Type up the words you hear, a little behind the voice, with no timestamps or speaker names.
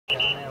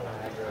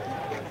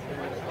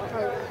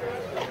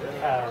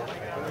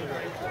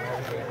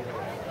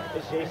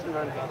Is Jason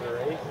running on the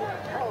race?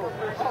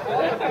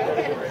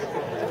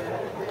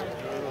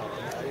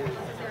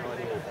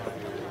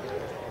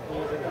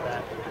 He's in the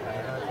back.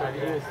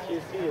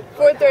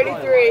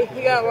 4:33.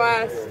 He got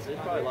last.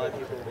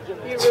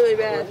 You're really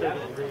bad.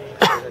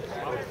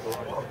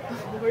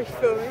 Were you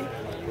filming?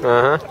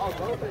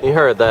 You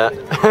heard that.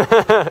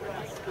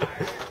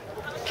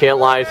 Can't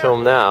lie to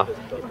him now.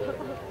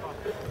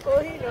 Well,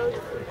 he knows.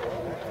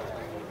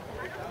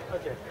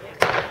 Okay.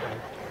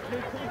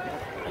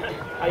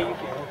 How you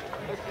feeling?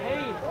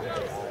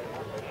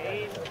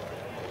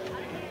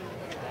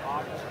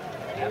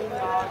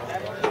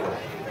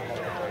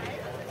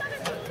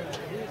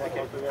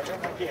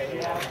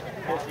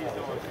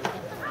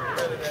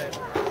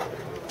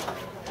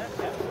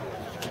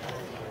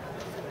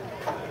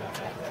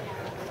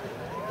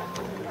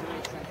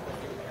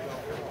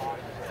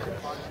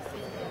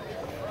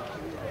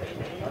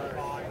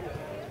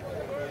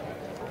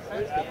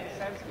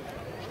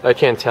 I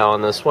can't tell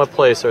on this. What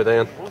place are they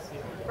in?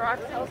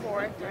 Brock's in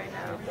fourth right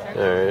now.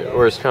 Alright,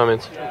 where's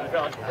Cummins? Right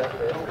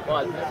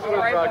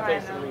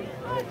behind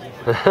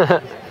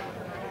him.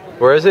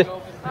 Where is he? He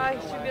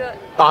should be like...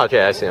 Oh,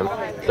 okay, I see him.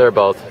 They're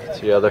both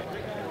together.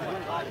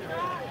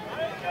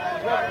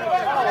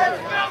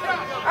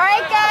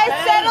 Alright guys,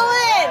 settle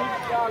in!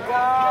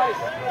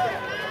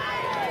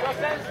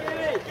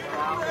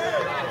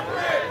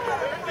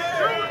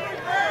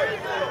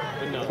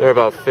 They're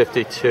about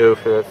 52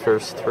 for that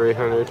first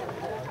 300.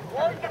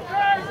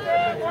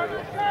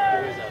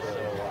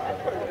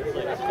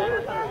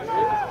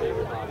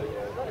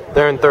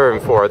 They're in third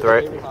and fourth,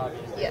 right?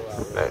 Yes.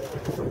 Right.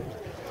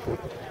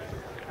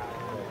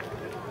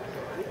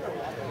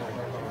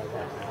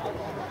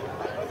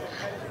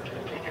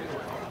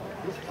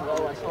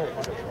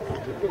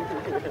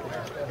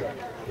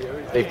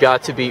 They've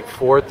got to beat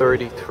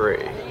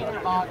 433.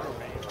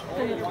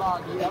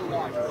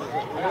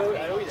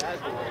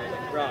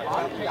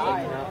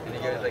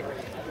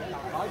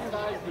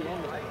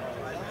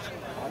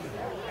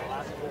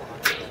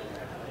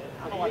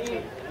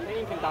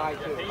 I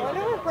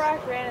wonder if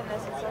Brock ran in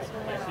this successful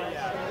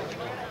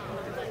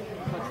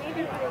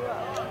maybe pretty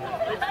well.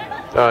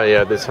 Oh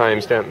yeah, the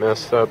times got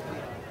messed up.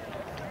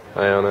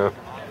 I don't know.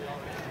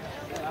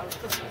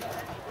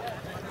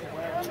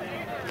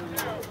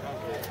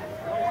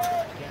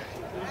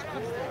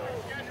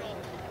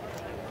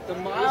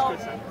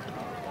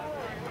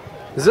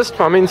 Is this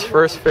Cummings'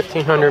 first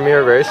 1500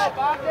 meter race?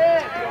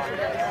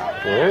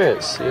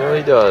 Alright, see how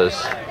he does.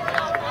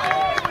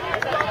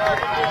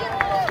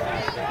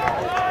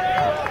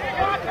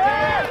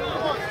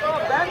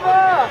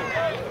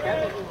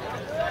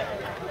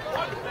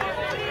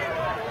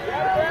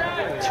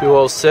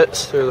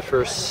 .206 through the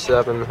first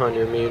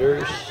 700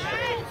 meters.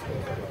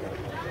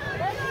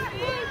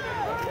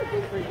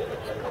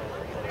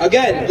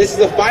 Again, this is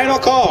the final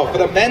call for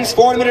the men's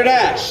 400-meter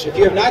dash. If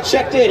you have not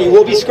checked in, you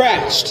will be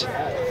scratched.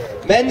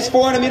 Men's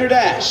 400-meter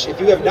dash.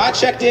 If you have not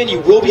checked in, you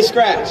will be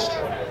scratched.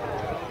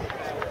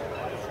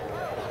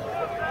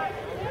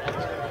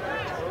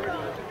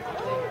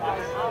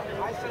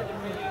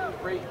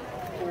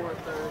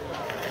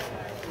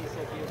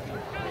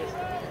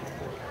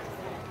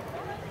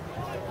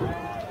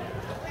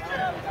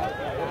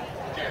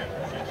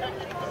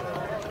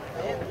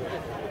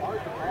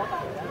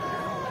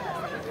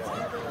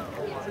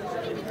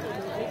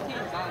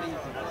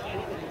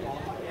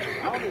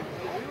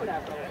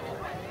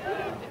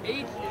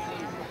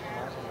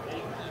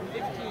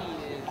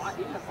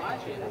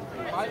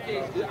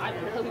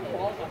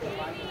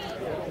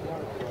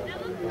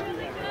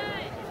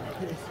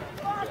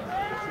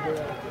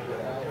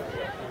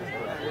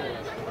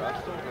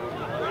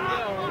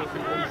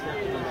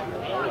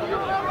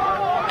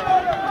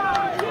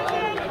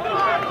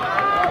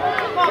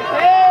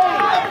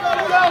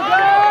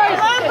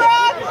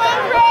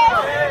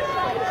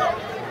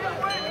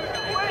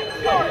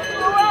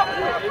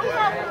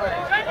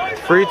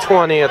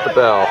 .320 at the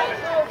bell.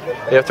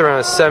 They have to run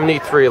a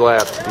 73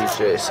 lap to beat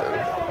Jason.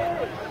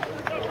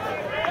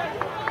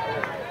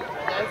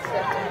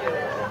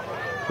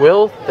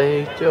 Will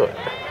they do it?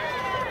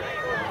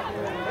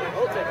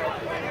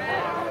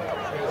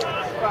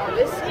 Wow,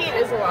 this heat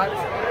is a lot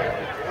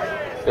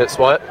slower. It's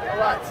what? A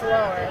lot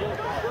slower.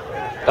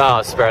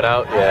 Oh, spread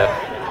out? Yeah.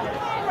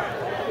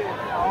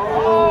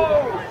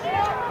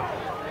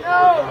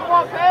 No, come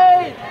on,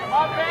 Payne! Come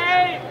on,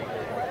 Payne!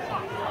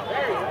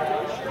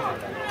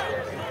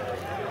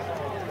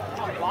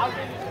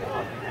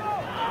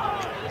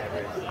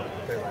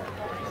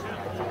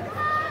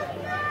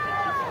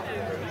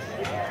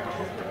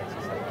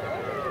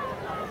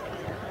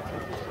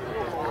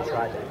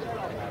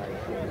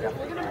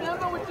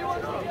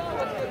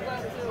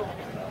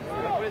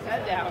 Put his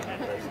head down.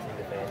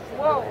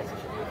 Whoa.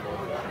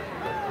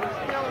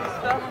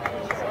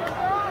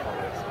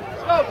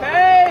 Let's go,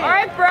 Payne!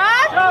 Alright,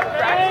 Brock!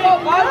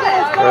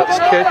 That's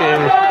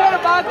kicking.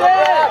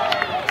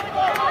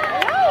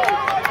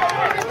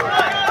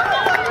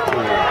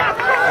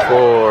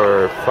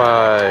 4,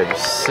 5,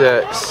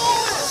 6,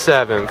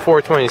 7.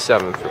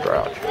 427 for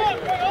Grouch.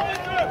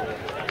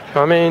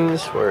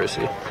 Cummings, where is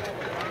he?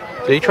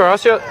 Did he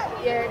cross yet?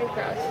 Yeah, I already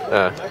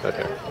crossed.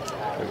 Okay.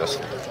 I missed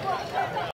it.